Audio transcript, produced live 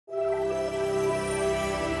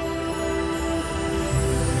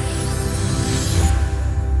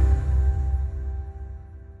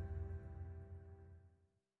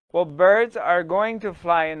Well, birds are going to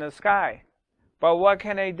fly in the sky, but what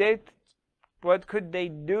could they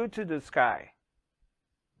do to the sky?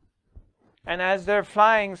 And as they're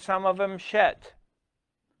flying, some of them shed.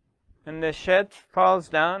 And the shed falls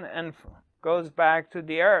down and goes back to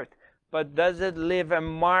the earth. But does it leave a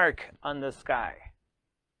mark on the sky?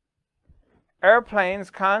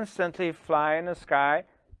 Airplanes constantly fly in the sky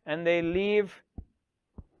and they leave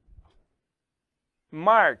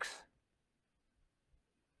marks.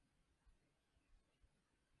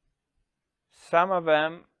 Some of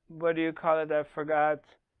them, what do you call it? I forgot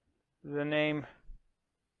the name.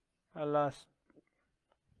 I lost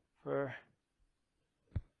for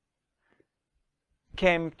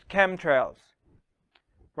chemtrails,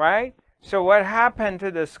 right? So what happened to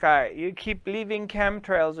the sky? You keep leaving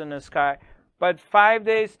chemtrails in the sky, but 5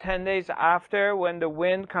 days, 10 days after, when the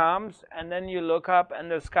wind comes, and then you look up and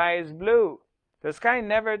the sky is blue. The sky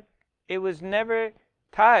was never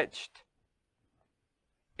touched.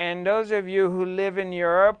 And those of you who live in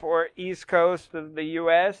Europe or East Coast of the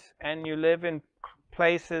US, and you live in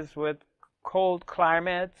places with cold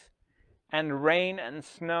climates and rain and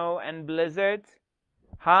snow and blizzards,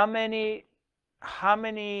 how many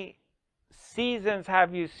seasons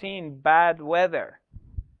have you seen bad weather?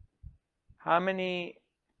 How many?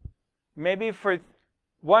 Maybe for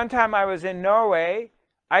one time I was in Norway,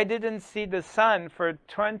 I didn't see the sun for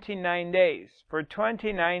 29 days. For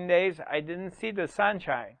 29 days, I didn't see the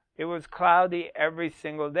sunshine. It was cloudy every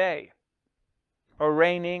single day, or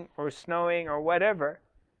raining, or snowing, or whatever.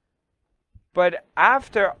 But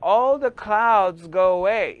after all the clouds go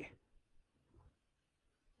away,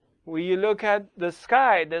 when you look at the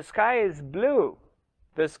sky is blue.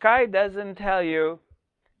 The sky doesn't tell you,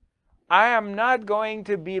 I am not going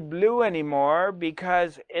to be blue anymore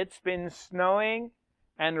because it's been snowing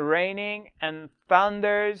and raining and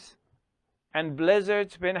thunders and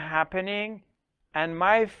blizzards been happening and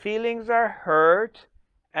my feelings are hurt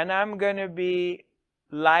and I'm going to be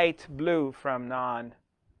light blue from now on.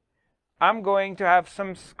 I'm going to have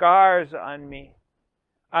some scars on me.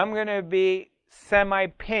 I'm going to be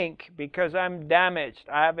semi-pink because I'm damaged.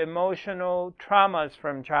 I have emotional traumas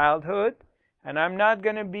from childhood and I'm not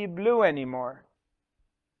going to be blue anymore.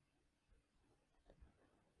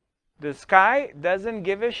 The sky doesn't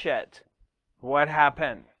give a shit what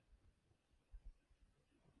happened.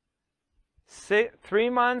 3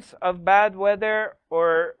 months of bad weather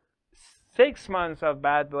or 6 months of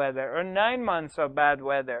bad weather or 9 months of bad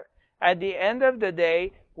weather. At the end of the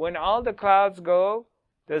day, when all the clouds go,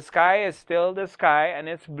 the sky is still the sky and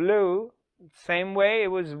it's blue, same way it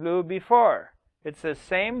was blue before. It's the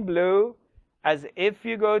same blue as if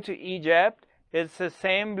you go to Egypt. It's the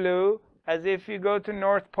same blue as if you go to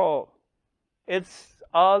North Pole. It's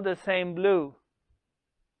all the same blue.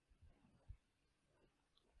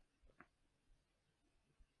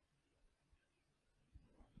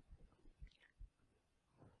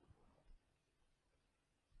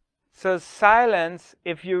 So silence,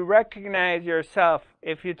 if you recognize yourself,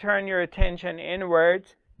 if you turn your attention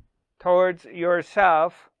inwards towards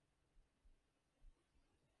yourself,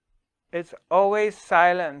 it's always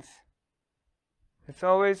silence. It's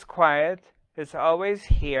always quiet. It's always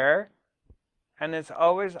here. And it's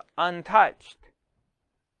always untouched.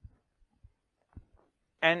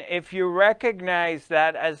 And if you recognize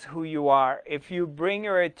that as who you are, if you bring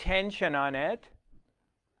your attention on it,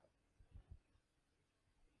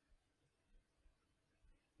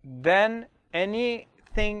 then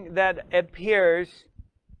anything that appears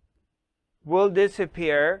will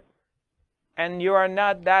disappear, and you are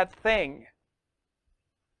not that thing.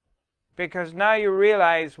 Because now you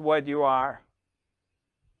realize what you are.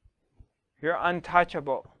 You're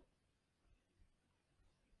untouchable.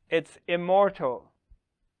 It's immortal.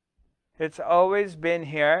 It's always been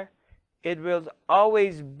here. It will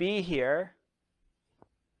always be here.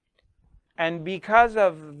 And because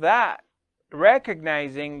of that,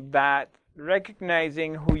 recognizing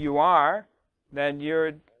who you are, that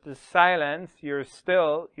you're the silence, you're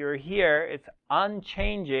still, you're here, it's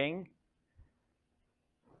unchanging.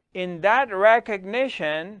 In that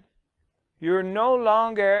recognition, you're no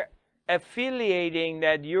longer affiliating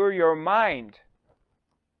that you're your mind.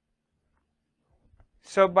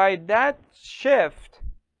 So by that shift,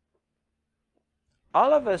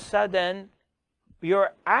 all of a sudden,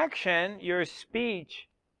 your action, your speech,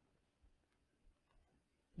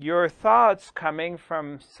 your thoughts coming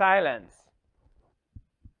from silence,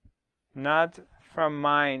 not from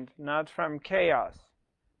mind, not from chaos.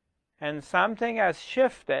 And something has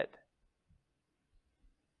shifted.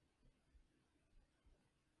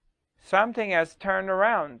 Something has turned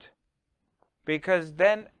around. Because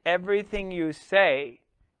then everything you say,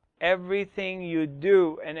 everything you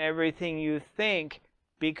do and everything you think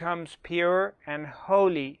becomes pure and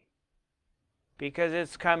holy, because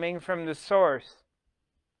it's coming from the source.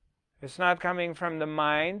 It's not coming from the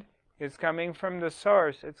mind, it's coming from the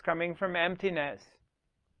source, it's coming from emptiness.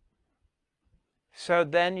 So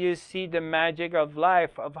then you see the magic of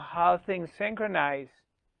life, of how things synchronize.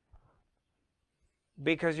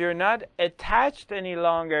 Because you're not attached any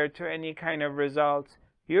longer to any kind of results.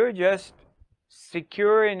 You're just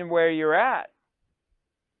secure in where you're at.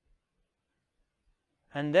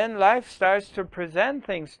 And then life starts to present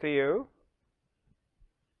things to you.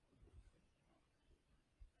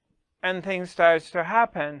 And things starts to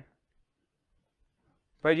happen.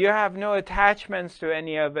 But you have no attachments to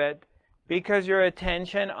any of it, because your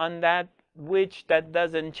attention on that which that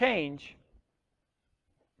doesn't change,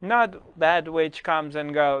 not that which comes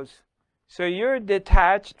and goes. So you're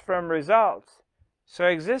detached from results. So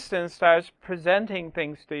existence starts presenting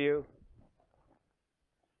things to you.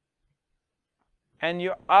 And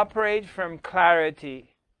you operate from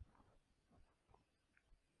clarity.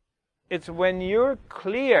 It's when you're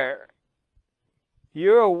clear,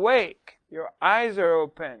 you're awake, your eyes are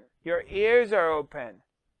open, your ears are open,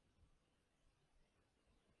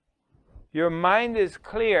 your mind is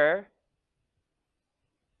clear,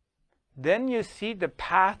 then you see the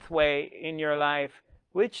pathway in your life.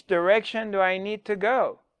 Which direction do I need to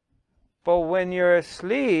go? But when you're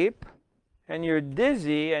asleep and you're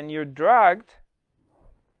dizzy and you're drugged,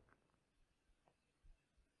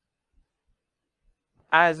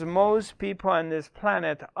 as most people on this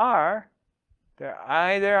planet are, they're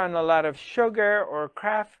either on a lot of sugar or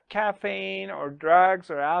caffeine or drugs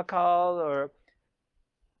or alcohol or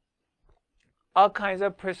all kinds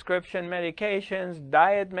of prescription medications,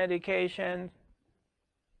 diet medications.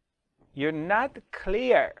 You're not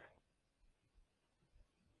clear.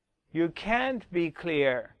 You can't be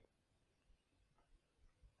clear.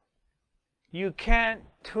 You can't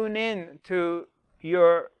tune in to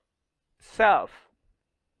yourself.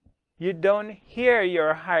 You don't hear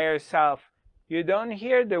your higher self. You don't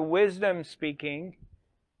hear the wisdom speaking,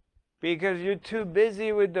 because you're too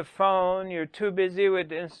busy with the phone, you're too busy with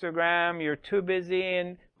Instagram, you're too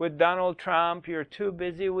busy with Donald Trump, you're too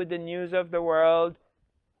busy with the news of the world.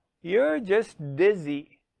 You're just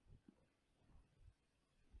dizzy.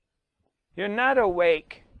 You're not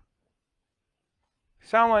awake.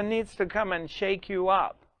 Someone needs to come and shake you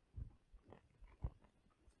up.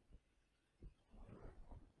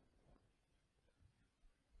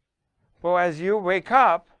 Well, as you wake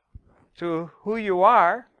up to who you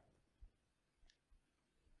are,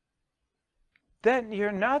 then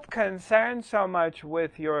you're not concerned so much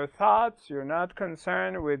with your thoughts, you're not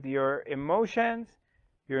concerned with your emotions,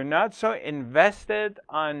 you're not so invested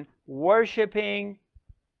on worshiping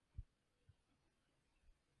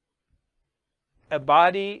a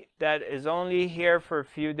body that is only here for a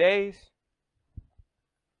few days.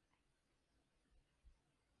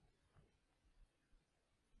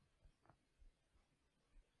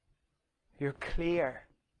 You're clear.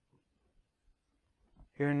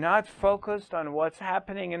 You're not focused on what's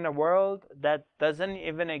happening in the world that doesn't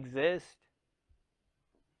even exist,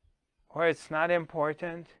 or it's not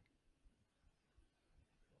important.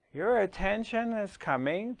 Your attention is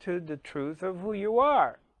coming to the truth of who you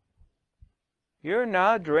are. You're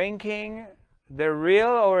not drinking the real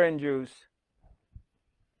orange juice.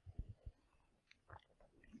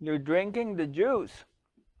 You're drinking the juice,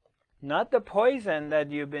 not the poison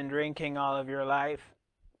that you've been drinking all of your life.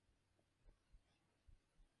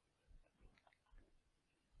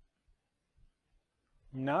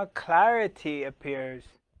 Now clarity appears.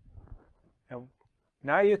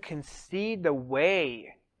 Now you can see the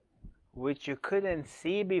way which you couldn't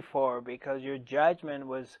see before because your judgment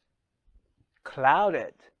was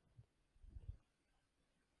clouded.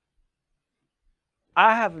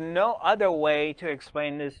 I have no other way to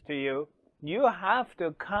explain this to you. You have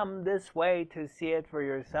to come this way to see it for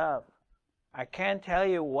yourself. I can't tell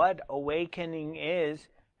you what awakening is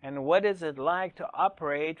and what is it like to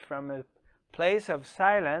operate from a place of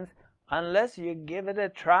silence unless you give it a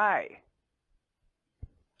try.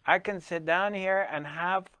 I can sit down here and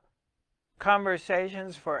have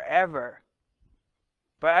conversations forever,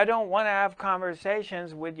 but I don't want to have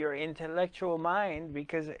conversations with your intellectual mind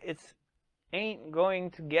because it ain't going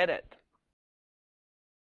to get it.